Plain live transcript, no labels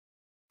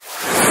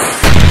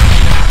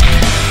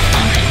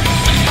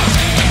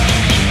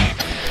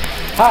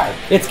Hi,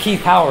 it's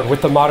Keith Howard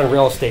with the Modern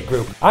Real Estate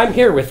Group. I'm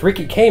here with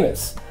Ricky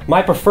Camus,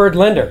 my preferred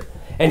lender.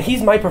 And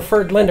he's my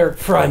preferred lender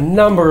for a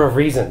number of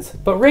reasons.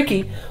 But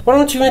Ricky, why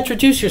don't you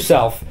introduce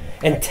yourself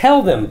and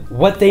tell them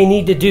what they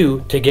need to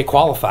do to get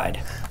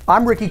qualified?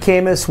 I'm Ricky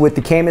Camus with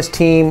the Camus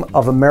team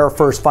of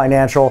AmeriFirst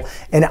Financial,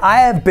 and I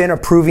have been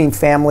approving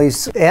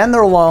families and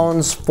their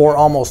loans for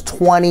almost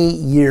 20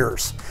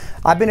 years.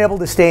 I've been able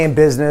to stay in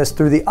business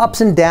through the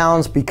ups and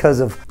downs because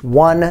of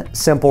one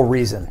simple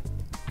reason.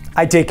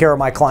 I take care of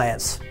my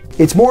clients.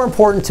 It's more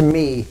important to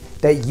me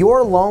that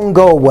your loan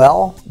go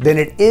well than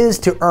it is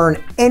to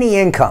earn any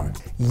income.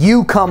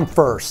 You come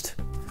first.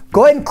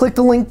 Go ahead and click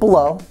the link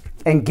below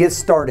and get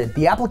started.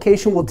 The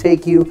application will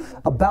take you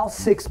about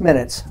 6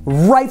 minutes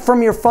right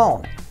from your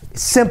phone.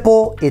 It's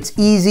simple, it's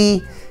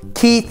easy.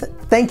 Keith,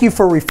 thank you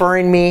for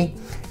referring me.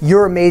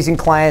 You're amazing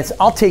clients.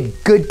 I'll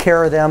take good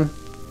care of them.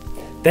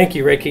 Thank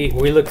you, Ricky.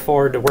 We look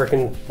forward to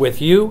working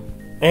with you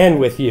and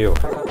with you.